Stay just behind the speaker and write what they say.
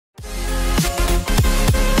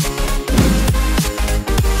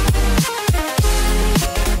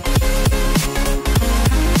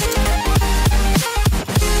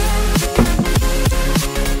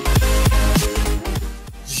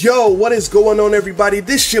Yo, what is going on, everybody?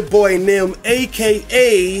 This your boy Nim,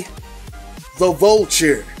 aka The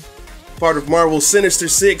Vulture, part of Marvel's Sinister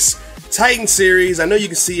Six Titan series. I know you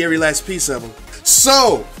can see every last piece of them.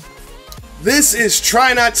 So, this is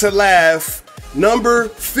Try Not to Laugh number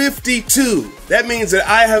 52. That means that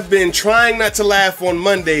I have been trying not to laugh on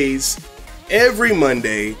Mondays, every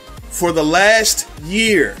Monday, for the last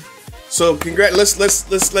year. So,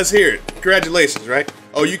 let's hear it. Congratulations, right?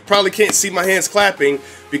 Oh, you probably can't see my hands clapping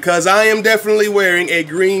because I am definitely wearing a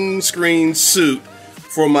green screen suit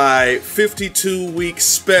for my 52-week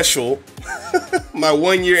special, my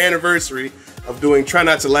 1-year anniversary of doing Try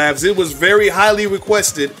Not to Laugh. It was very highly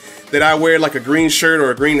requested that I wear like a green shirt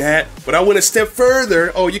or a green hat, but I went a step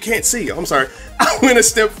further. Oh, you can't see. I'm sorry. I went a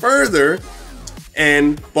step further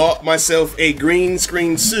and bought myself a green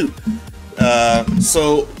screen suit.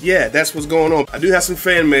 So yeah, that's what's going on. I do have some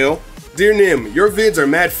fan mail. Dear Nim, your vids are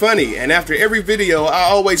mad funny, and after every video, I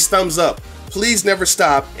always thumbs up. Please never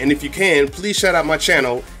stop, and if you can, please shout out my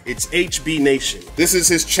channel. It's HB Nation. This is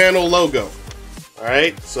his channel logo.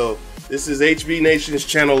 Alright, so this is HB Nation's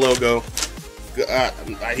channel logo.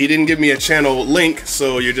 He didn't give me a channel link,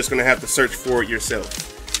 so you're just gonna have to search for it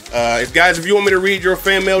yourself. If you want me to read your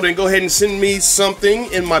fan mail, then go ahead and send me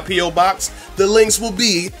something in my P.O. box. The links will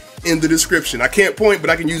be in the description. I can't point, but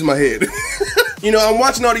I can use my head. You know, I'm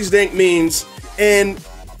watching all these dank memes, and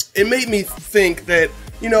it made me think that,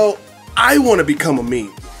 you know, I want to become a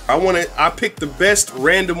meme. I picked the best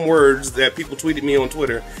random words that people tweeted me on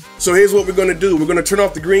Twitter. So here's what we're going to do. We're going to turn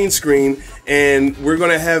off the green screen, and we're going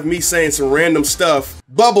to have me saying some random stuff.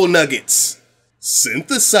 Bubble nuggets.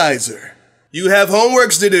 Synthesizer. You have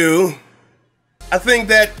homeworks to do. I think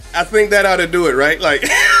that ought to do it, right? Like,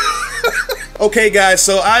 okay, guys,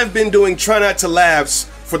 so I've been doing Try Not to Laughs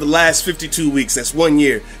for the last 52 weeks. That's 1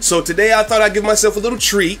 year. So today I thought I'd give myself a little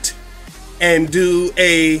treat and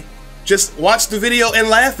just watch the video and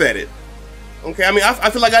laugh at it. Okay, I mean, I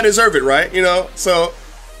feel like I deserve it, right? You know, so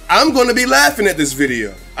I'm going to be laughing at this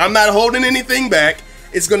video. I'm not holding anything back.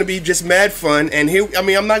 It's going to be just mad fun. And I'm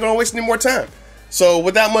not going to waste any more time. So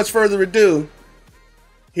without much further ado,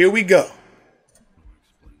 here we go.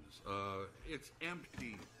 It's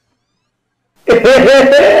empty. Oh,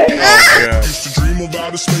 used to dream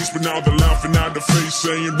about a space, but now they're laughing at the face,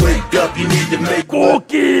 saying, "Wake up, you need to make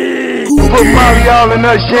cookie." Put Molly all in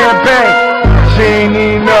her champagne. She ain't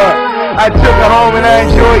eating up. I took her home and I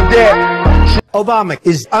enjoyed that. Obama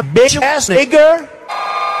is a bitch ass nigger.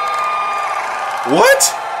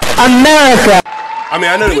 What? America. I mean,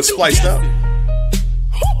 I know it was spliced up.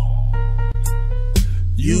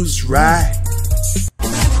 Use right.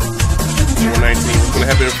 119. What's gonna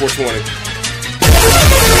happen in 420?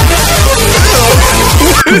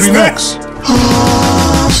 What is next?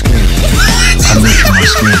 I'm scared. I'm making my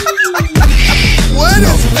skin. What is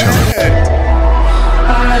that?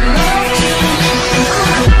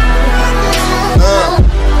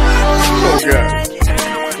 Oh god.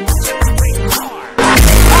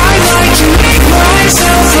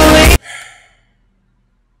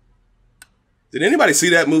 Did anybody see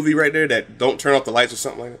that movie right there, that Don't Turn Off the Lights or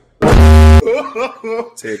something like that?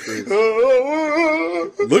 Ted Cruz.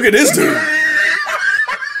 Look at this dude.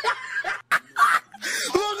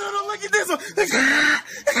 Look at this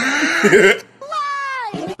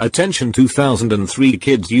one. Attention 2003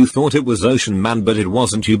 kids, you thought it was Ocean Man, but it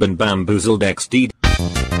wasn't. You've been bamboozled. XD.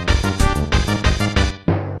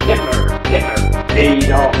 Hitler,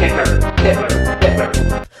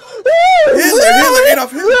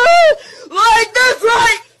 Adolf Hitler. Like this,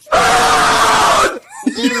 right?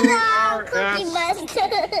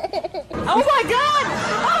 Oh my god!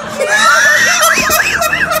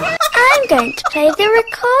 I'm going to play the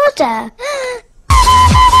recorder.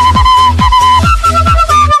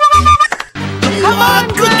 Come on,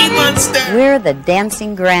 Cookie Monster! We're the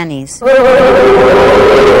dancing grannies.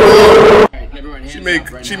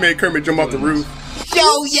 She made Kermit jump off the roof.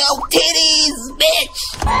 Show your titties, bitch!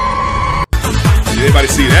 Did anybody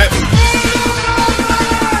see that?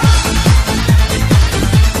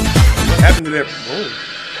 What happened to that?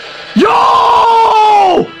 Yo!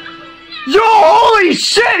 Yo, holy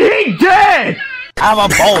shit, he dead! I'm a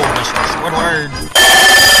bold, Mr. Squidward.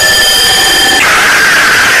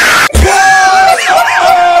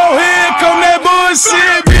 Oh, here come that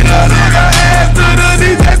bullshit!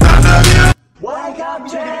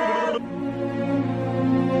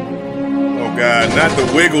 Oh god, not the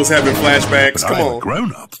Wiggles having flashbacks. Come on.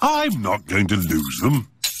 Grown up. I'm not going to lose them.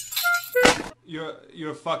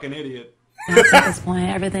 You're a fucking idiot. At this point,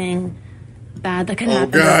 everything bad that can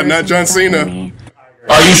happen. Oh god, not John Cena.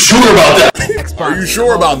 Are you sure about that? Are you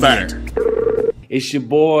sure about that? It's your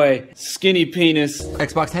boy, Skinny Penis.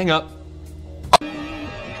 Xbox, hang up.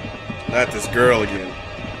 Not this girl again.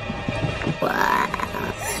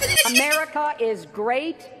 America is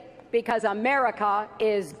great because America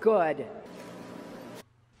is good.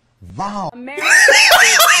 Wow. America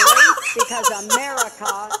is great because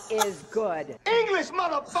America is good. English,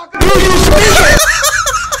 motherfucker!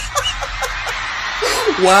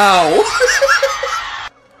 Wow.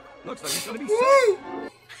 Looks like it's gonna be sick.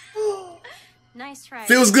 Nice try.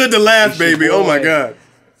 Feels good to laugh, baby. Oh my god.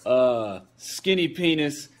 Skinny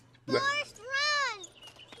Penis. Forrest,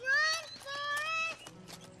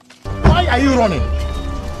 run! Why are you running?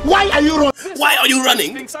 Why are you running? Why are you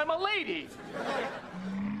running? Thinks I'm a lady.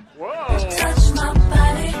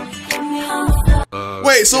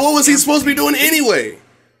 Wait, so what was he supposed to be doing anyway?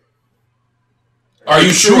 Are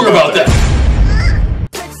you sure about that?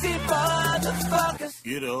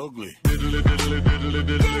 Get ugly.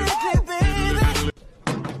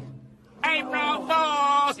 April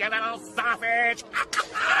Fools, you little sausage.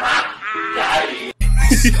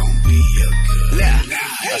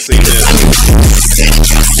 I see this.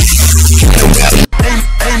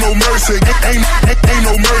 Ain't no mercy. Ain't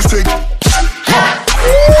no mercy.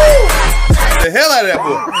 The hell out of that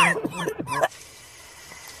boy.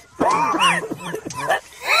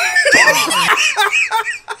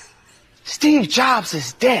 Steve Jobs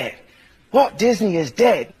is dead. Walt Disney is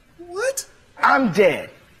dead. What? I'm dead.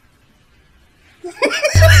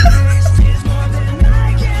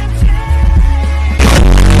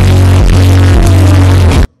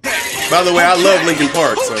 By the way, I love Linkin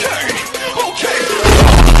Park, so. Oh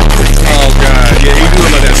god, yeah, he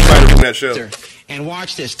doing like that spider from that show. And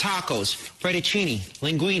watch this: tacos, fettuccine,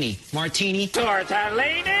 linguine, martini,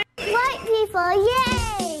 Tortellini. White people,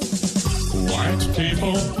 yay! White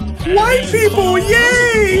people. White people,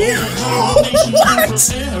 yay! What?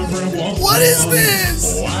 What is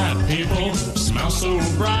this? White people smell so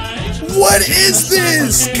bright. What is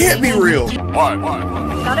this? Can't be real. What?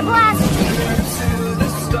 Got a blast!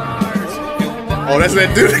 Oh, that's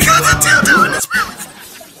that dude that got the dildo in his mouth.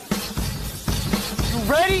 You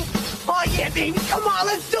ready? Oh yeah, baby. Come on,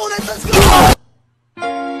 let's do this. Let's go.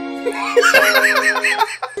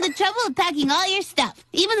 The trouble with packing all your stuff,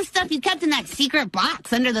 even the stuff you kept in that secret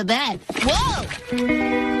box under the bed. Whoa!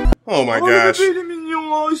 Oh my gosh. Hey,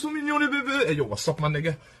 yo, what's up, my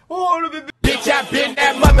nigga? Oh, le bébé. Bitch, I been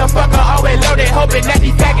that motherfucker, always loaded, hoping that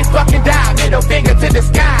these faggots fucking die. Middle finger to the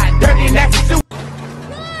sky, dirty nasty suit.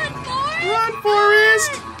 Run,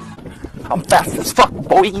 Forrest. I'm fast as fuck,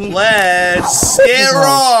 boy. Let's get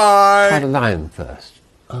right. Try the lion first.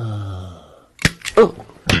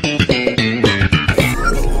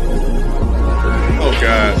 Oh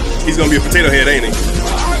god, he's gonna be a potato head, ain't he?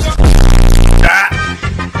 Ah!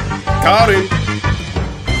 Caught him.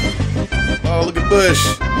 Oh, look at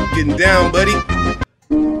Bush. Getting down, buddy.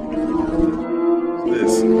 What's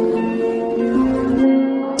this?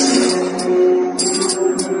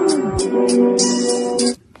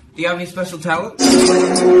 Do you have any special talent? Do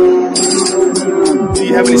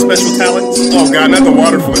you have any special talents? Oh god, not the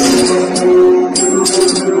water flip.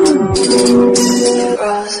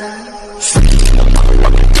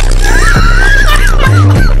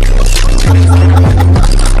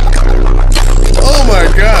 Oh my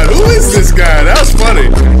god, who is this guy? That was funny.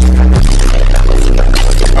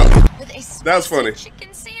 Oh, that was funny.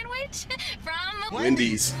 Chicken sandwich from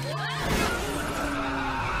Wendy's.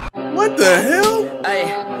 What the hell?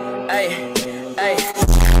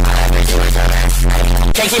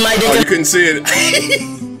 Oh, you couldn't see it.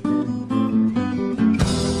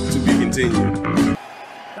 To be continued.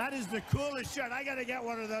 That is the coolest shirt. I gotta get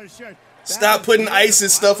one of those shirts. Stop putting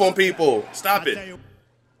ISIS stuff on people. Stop it.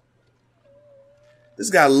 This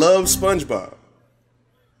guy loves SpongeBob.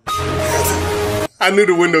 I knew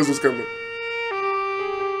the Windows was coming.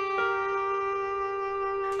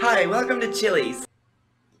 Hi, welcome to Chili's.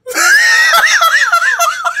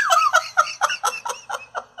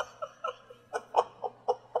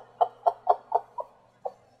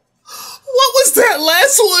 What was that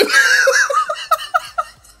last one?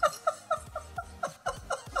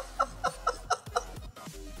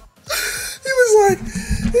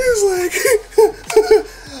 He was like,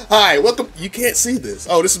 hi, welcome. You can't see this.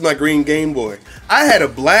 Oh, this is my green Game Boy. I had a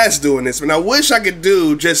blast doing this, and I wish I could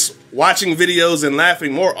do just watching videos and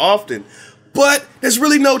laughing more often. But there's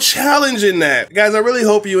really no challenge in that. Guys, I really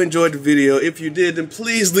hope you enjoyed the video. If you did, then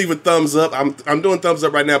please leave a thumbs up. I'm doing thumbs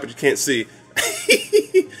up right now, but you can't see.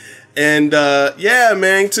 And yeah,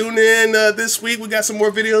 man, tune in this week. We got some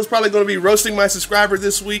more videos. Probably going to be roasting my subscriber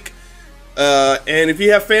this week. And if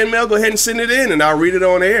you have fan mail, go ahead and send it in, and I'll read it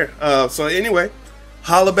on air. So anyway,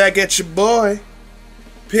 holla back at your boy.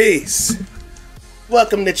 Peace.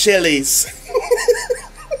 Welcome to Chili's.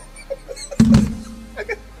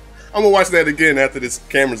 I'm gonna watch that again after this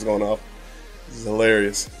camera's gone off. This is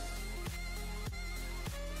hilarious.